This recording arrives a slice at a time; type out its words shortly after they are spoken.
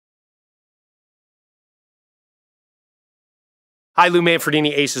Hi, Lou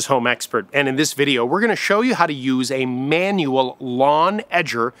Manfredini, Ace's Home Expert, and in this video we're going to show you how to use a manual lawn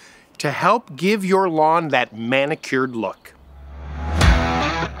edger to help give your lawn that manicured look.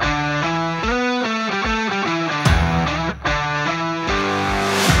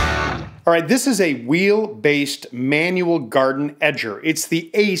 All right, this is a wheel-based manual garden edger. It's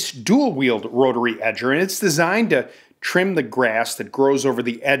the Ace dual-wheeled rotary edger, and it's designed to trim the grass that grows over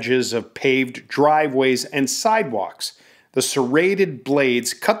the edges of paved driveways and sidewalks. The serrated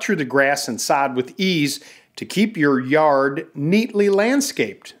blades cut through the grass and sod with ease to keep your yard neatly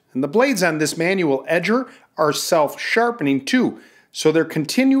landscaped. And the blades on this manual edger are self-sharpening too, so they're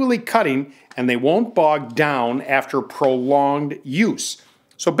continually cutting and they won't bog down after prolonged use.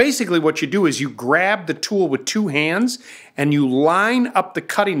 So basically what you do is you grab the tool with two hands and you line up the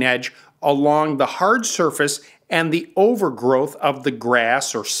cutting edge along the hard surface and the overgrowth of the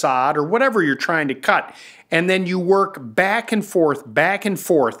grass or sod or whatever you're trying to cut. And then you work back and forth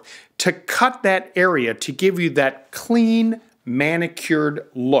to cut that area to give you that clean, manicured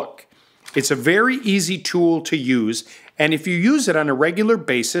look. It's a very easy tool to use, and if you use it on a regular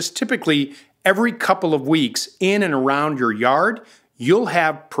basis, typically every couple of weeks in and around your yard, you'll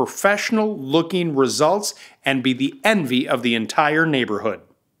have professional looking results and be the envy of the entire neighborhood.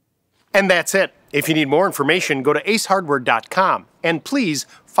 And that's it. If you need more information, go to acehardware.com and please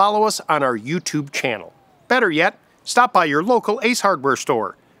follow us on our YouTube channel. Better yet, stop by your local Ace Hardware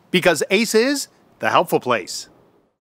store, because Ace is the helpful place.